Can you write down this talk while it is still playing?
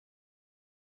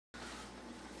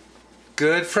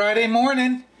Good Friday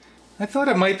morning. I thought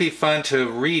it might be fun to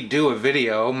redo a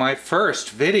video, my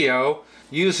first video,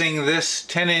 using this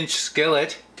 10-inch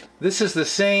skillet. This is the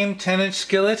same 10-inch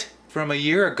skillet from a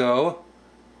year ago.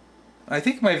 I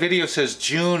think my video says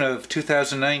June of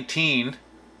 2019.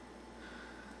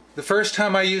 The first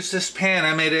time I used this pan,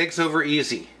 I made eggs over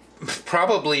easy.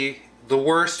 Probably the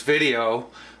worst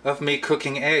video of me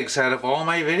cooking eggs out of all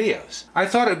my videos. I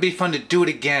thought it would be fun to do it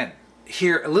again.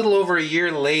 Here, a little over a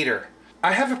year later.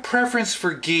 I have a preference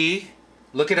for ghee.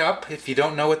 Look it up if you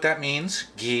don't know what that means.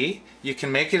 Ghee. You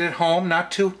can make it at home, not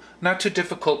too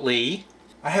difficultly.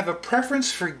 I have a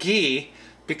preference for ghee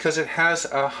because it has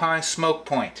a high smoke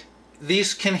point.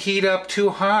 These can heat up too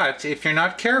hot if you're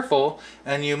not careful,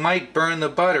 and you might burn the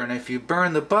butter. And if you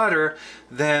burn the butter,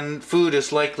 then food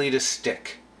is likely to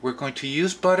stick. We're going to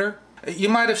use butter. You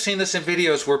might have seen this in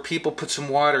videos where people put some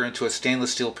water into a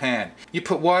stainless steel pan. You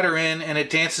put water in and it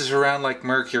dances around like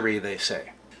mercury, they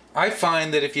say. I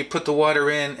find that if you put the water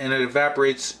in and it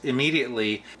evaporates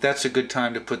immediately, that's a good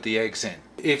time to put the eggs in.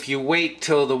 If you wait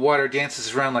till the water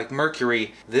dances around like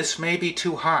mercury, this may be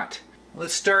too hot.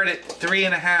 Let's start at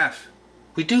 3.5.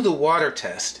 We do the water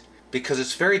test because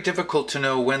it's very difficult to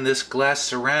know when this glass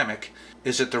ceramic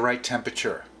is at the right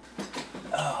temperature.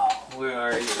 Oh, where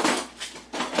are you?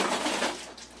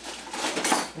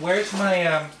 Where's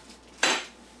my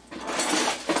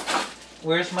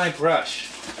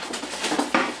brush?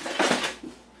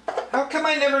 How come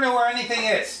I never know where anything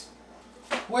is?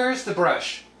 Where's the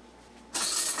brush?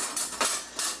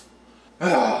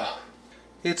 Ugh.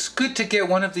 It's good to get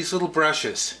one of these little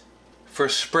brushes for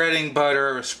spreading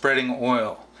butter or spreading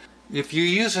oil. If you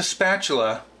use a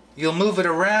spatula, you'll move it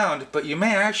around, but you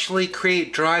may actually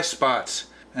create dry spots,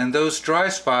 and those dry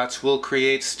spots will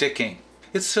create sticking.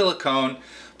 It's silicone,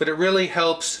 but it really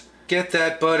helps get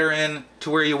that butter in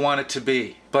to where you want it to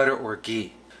be, butter or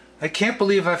ghee. I can't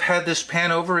believe I've had this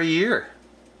pan over a year.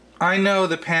 I know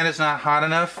the pan is not hot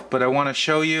enough, but I want to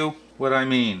show you what I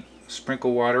mean.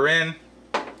 Sprinkle water in.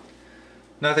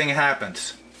 Nothing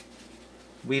happens.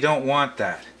 We don't want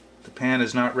that. The pan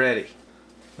is not ready.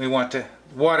 We want the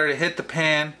water to hit the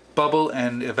pan, bubble,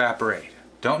 and evaporate.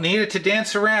 Don't need it to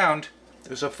dance around.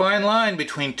 There's a fine line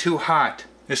between too hot,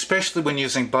 especially when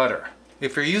using butter.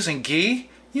 If you're using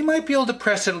ghee, you might be able to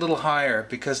press it a little higher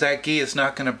because that ghee is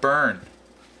not going to burn.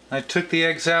 I took the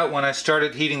eggs out when I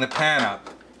started heating the pan up,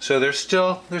 so they're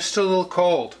still a little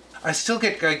cold. I still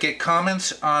get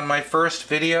comments on my first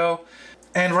video,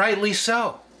 and rightly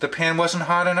so. The pan wasn't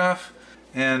hot enough,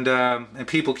 and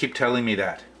people keep telling me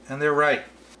that, and they're right.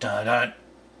 Dun dun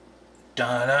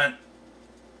dun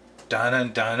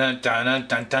dun dun dun dun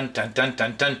dun dun dun dun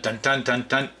dun dun dun dun dun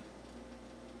dun.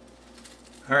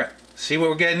 All right, see what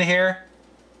we're getting here?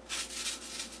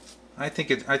 I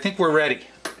think we're ready.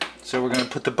 So we're going to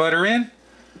put the butter in.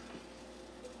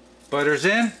 Butter's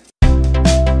in.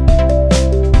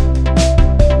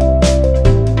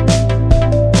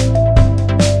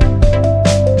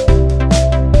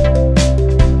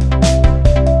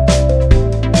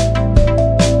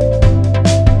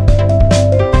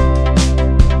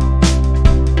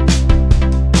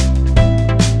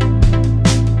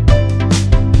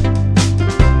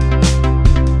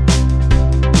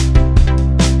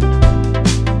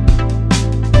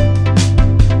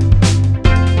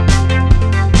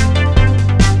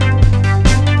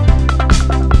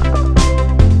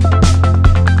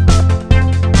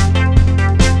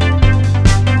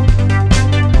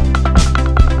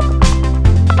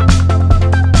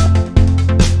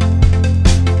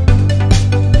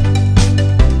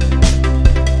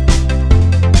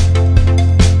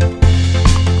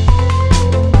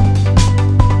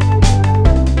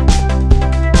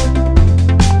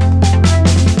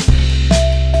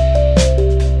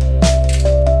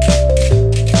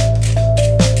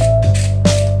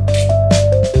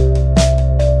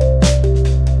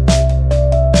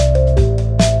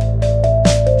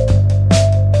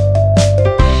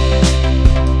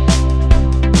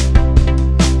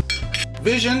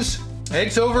 Visions,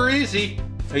 eggs over easy,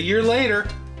 a year later.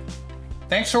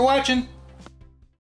 Thanks for watching.